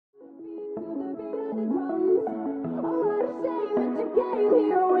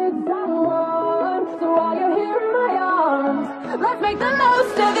Let's make the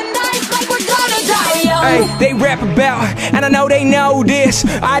most of the night like we're gonna die young. Hey, they rap about, and I know they know this.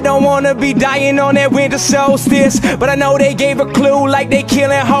 I don't wanna be dying on that winter solstice, but I know they gave a clue like they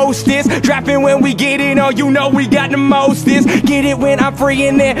killing hostess. Dropping when we get it on, you know we got the mostest. Get it when I'm free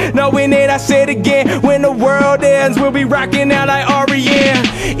in there, knowing that I said again. When the world ends, we'll be rocking out like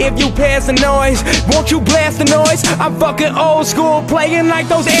README. If you pass the noise, won't you blast the noise? I'm fucking old school, playing like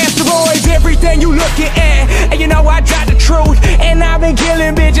those asteroids. Everything you looking at, and you know I got the truth. And I've been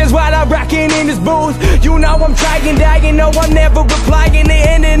killing bitches while I'm rocking in this booth. You know I'm trying, dying, no I'm never replying. They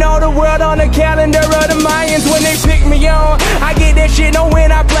ending all the world on the calendar of the Mayans. When they pick me on, I get that shit on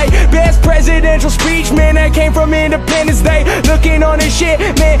when I play. Best presidential speech, man, that came from Independence Day. Looking on this shit,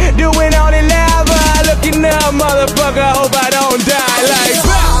 man, doing all the lava. Looking up, motherfucker, hope I don't die like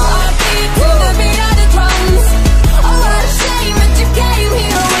To the beat of the drums. Oh, what a shame that you came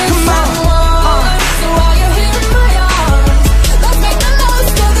here with someone. So while you're here in my arms, let's make the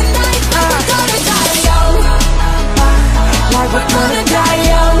most of the night like we're gonna die young. Like we're gonna die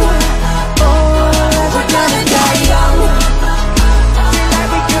young. Oh, like we're gonna die young. Like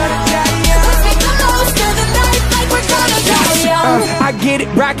we're gonna die young. Let's make the most of the night like we're gonna die young. I get it,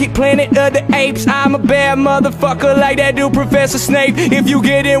 Rocket Planet of the Apes. I'm a bad motherfucker like that dude Professor Snape. If you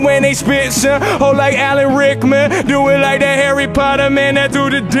get it when they spit, son, oh like Alan Rickman. Do it like that Harry Potter, man, that through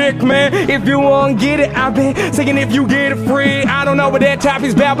the dick, man. If you won't get it, I've been saying if you get it free. I don't know what that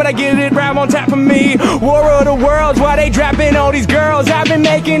topic's about, but I get it right on top of me. War of the Worlds, why they dropping all these girls? I've been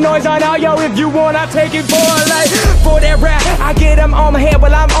making noise on all, yo, if you want, I'll take it for a like. For that rap, I get them on my head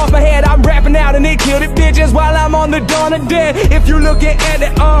while I'm off my head. I'm rapping out and they kill the bitches while I'm on the dawn of dead. If you looking at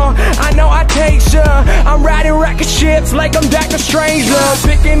it, I know I take some. I'm riding rocket ships like I'm Dr. Strangelove.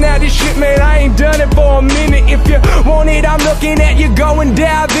 Picking out this shit, man, I ain't done it for a minute. If you want it, I'm looking at you, go and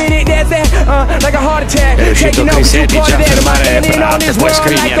dive in it. That's that, like a heart attack. È riuscito Crisetti già a fermare Pratt, poi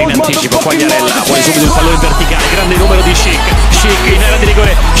Skriniar in anticipo, Quagliarella, vuole subito il pallone verticale, grande numero di Schick, Schick in area di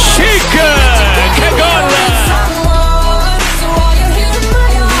rigore, Schick, che gol!